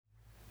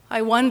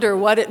I wonder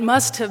what it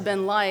must have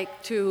been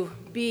like to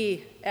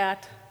be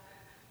at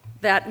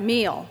that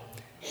meal,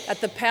 at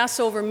the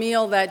Passover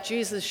meal that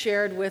Jesus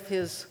shared with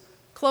his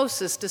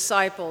closest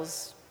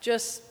disciples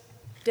just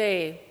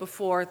day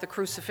before the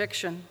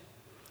crucifixion.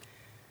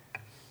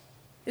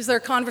 Is their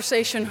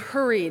conversation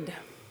hurried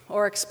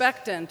or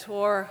expectant,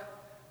 or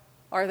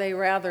are they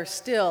rather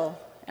still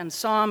and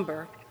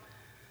somber?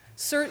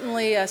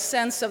 Certainly a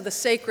sense of the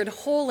sacred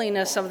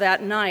holiness of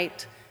that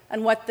night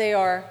and what they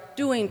are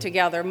doing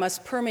together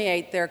must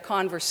permeate their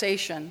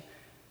conversation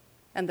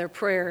and their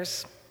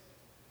prayers.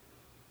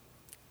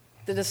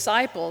 The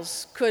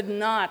disciples could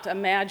not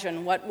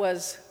imagine what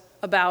was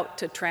about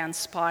to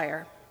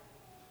transpire.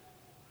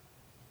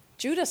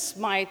 Judas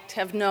might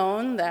have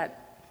known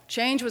that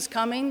change was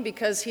coming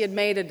because he had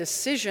made a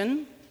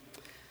decision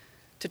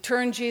to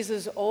turn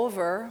Jesus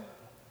over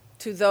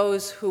to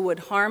those who would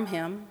harm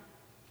him.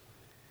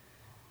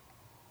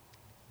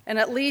 And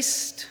at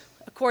least,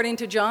 according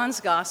to John's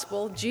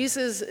gospel,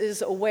 Jesus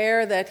is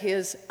aware that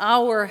his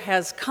hour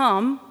has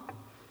come.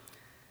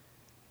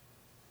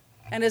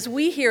 And as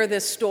we hear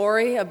this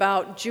story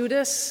about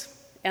Judas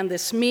and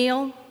this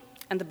meal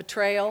and the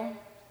betrayal,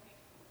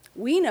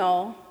 we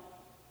know,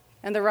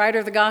 and the writer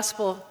of the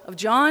Gospel of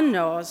John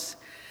knows,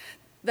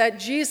 that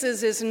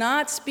Jesus is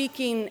not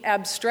speaking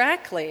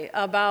abstractly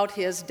about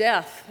his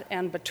death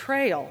and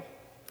betrayal,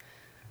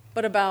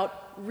 but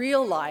about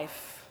real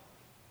life,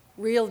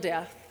 real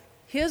death,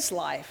 his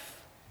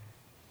life,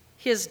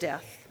 his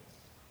death.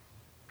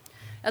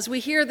 As we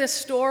hear this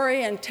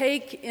story and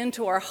take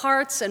into our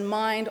hearts and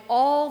mind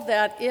all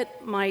that it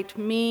might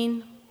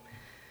mean,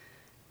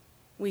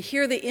 we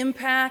hear the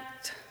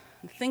impact,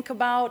 think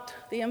about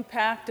the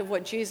impact of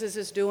what Jesus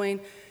is doing.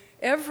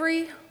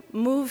 Every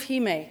move he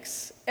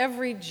makes,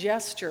 every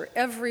gesture,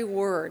 every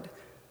word,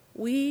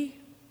 we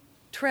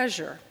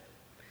treasure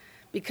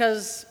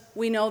because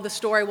we know the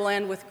story will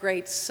end with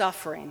great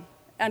suffering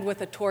and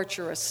with a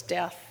torturous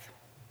death.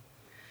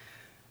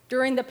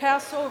 During the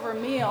Passover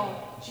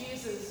meal,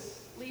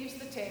 Jesus leaves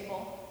the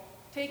table,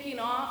 taking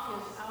off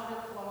his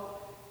outer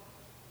cloak,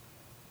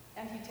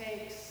 and he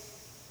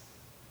takes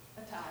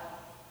a towel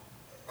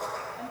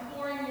and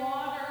pouring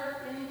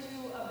water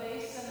into a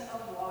basin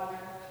of water.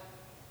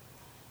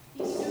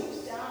 He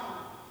stoops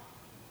down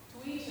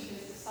to each of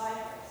his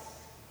disciples,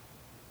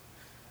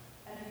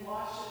 and he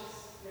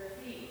washes their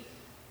feet,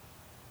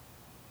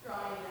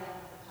 drying them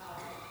with the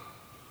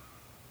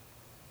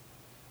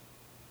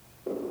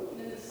towel.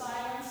 And in the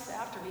silence,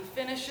 after he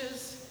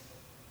finishes,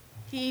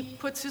 he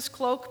puts his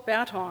cloak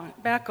back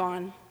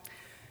on,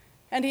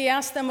 and he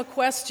asks them a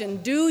question.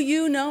 Do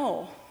you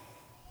know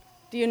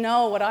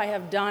what I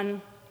have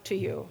done to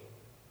you?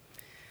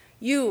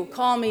 You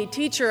call me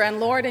teacher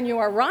and Lord, and you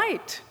are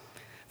right,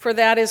 for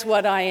that is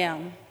what I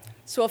am.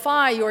 So if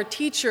I, your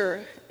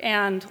teacher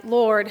and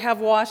Lord, have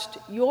washed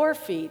your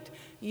feet,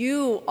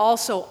 you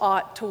also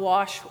ought to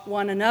wash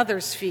one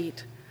another's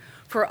feet.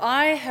 For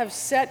I have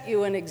set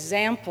you an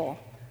example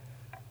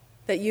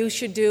that you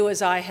should do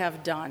as I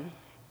have done.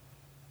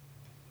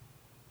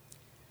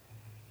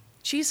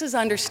 Jesus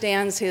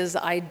understands his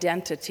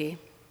identity.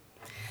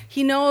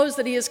 He knows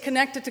that he is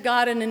connected to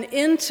God in an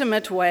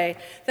intimate way,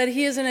 that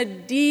he is in a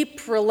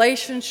deep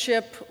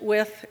relationship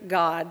with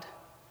God,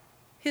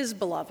 his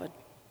beloved.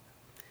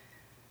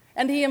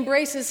 And he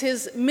embraces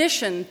his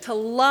mission to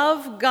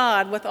love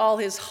God with all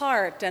his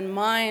heart and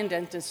mind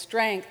and his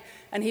strength,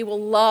 and he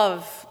will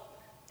love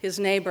his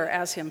neighbor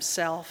as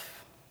himself.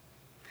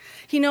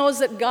 He knows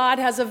that God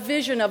has a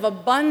vision of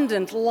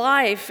abundant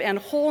life and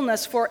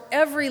wholeness for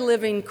every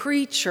living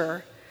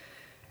creature,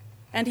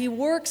 and he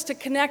works to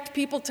connect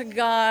people to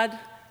God,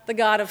 the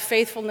God of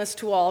faithfulness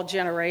to all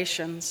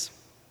generations.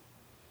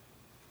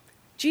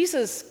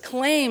 Jesus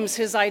claims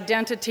his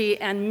identity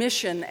and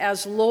mission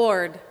as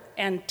Lord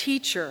and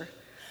teacher,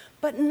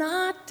 but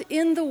not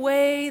in the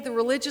way the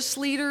religious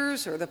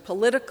leaders or the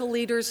political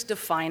leaders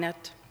define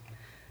it,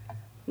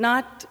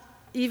 not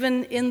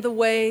even in the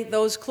way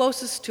those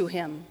closest to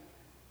him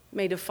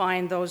may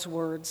define those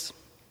words.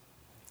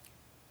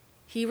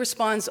 He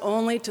responds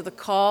only to the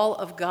call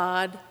of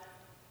God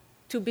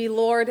to be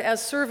Lord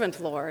as servant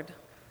Lord,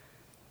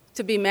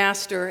 to be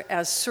master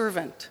as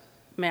servant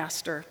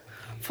master,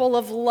 full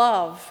of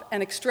love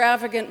and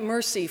extravagant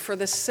mercy for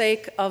the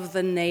sake of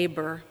the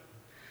neighbor.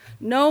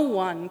 No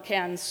one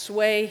can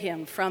sway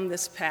him from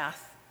this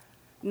path,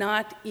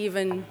 not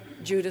even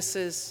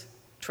Judas's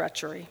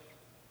treachery.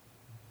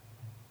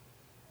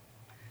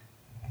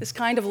 This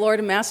kind of Lord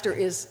and Master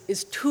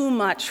is too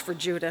much for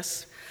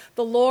Judas.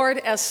 The Lord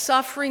as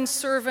suffering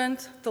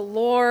servant, the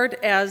Lord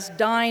as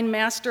dying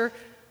master,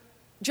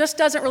 just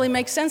doesn't really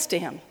make sense to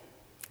him.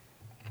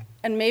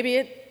 And maybe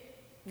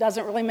it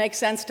doesn't really make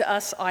sense to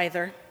us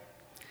either.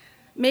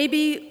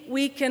 Maybe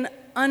we can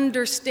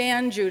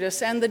understand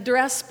Judas and the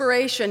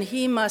desperation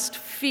he must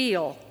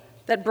feel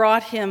that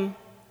brought him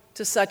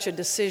to such a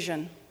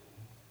decision.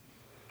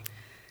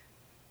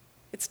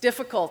 It's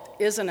difficult,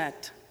 isn't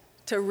it,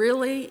 to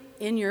really,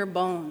 in your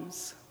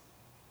bones,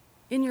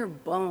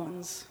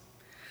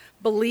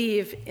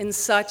 believe in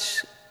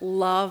such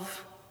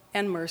love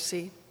and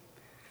mercy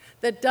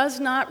that does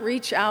not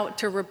reach out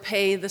to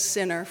repay the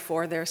sinner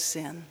for their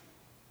sin.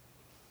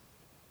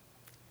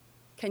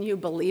 Can you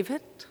believe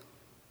it?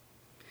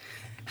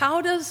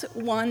 How does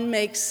one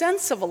make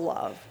sense of a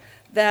love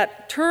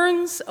that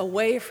turns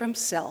away from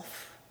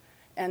self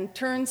and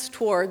turns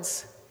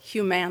towards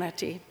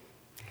humanity,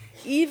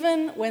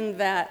 even when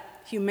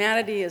that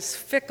humanity is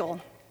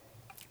fickle,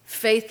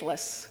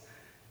 faithless,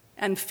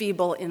 and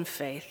feeble in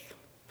faith?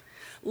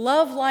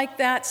 Love like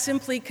that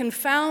simply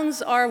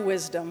confounds our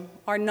wisdom,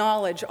 our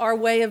knowledge, our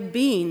way of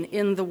being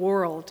in the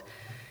world.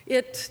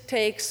 It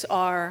takes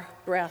our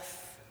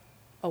breath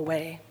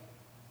away.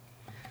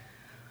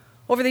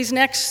 Over these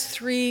next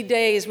 3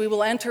 days, we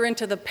will enter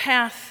into the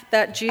path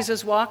that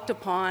Jesus walked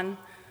upon.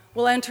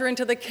 We'll enter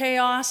into the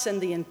chaos and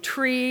the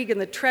intrigue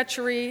and the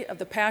treachery of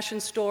the Passion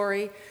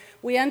story.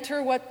 We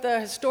enter what the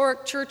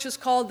historic church has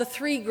called the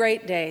 3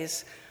 great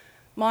days: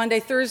 Maundy,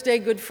 Thursday,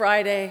 Good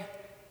Friday,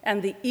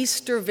 and the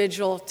Easter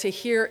Vigil, to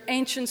hear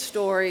ancient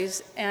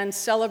stories and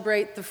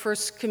celebrate the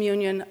first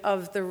communion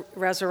of the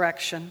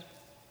resurrection.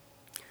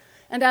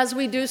 And as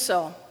we do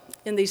so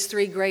in these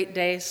 3 great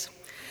days,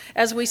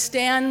 as we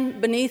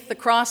stand beneath the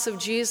cross of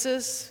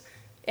Jesus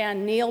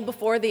and kneel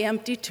before the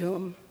empty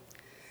tomb,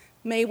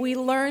 may we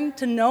learn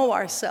to know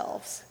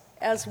ourselves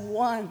as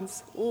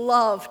ones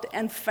loved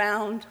and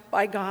found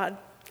by God,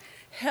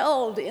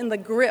 held in the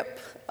grip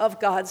of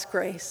God's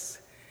grace,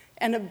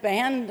 and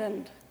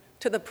abandoned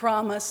to the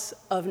promise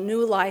of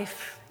new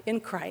life in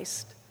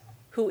Christ,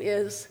 who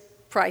is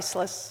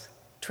priceless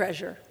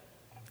treasure.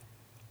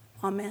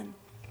 Amen.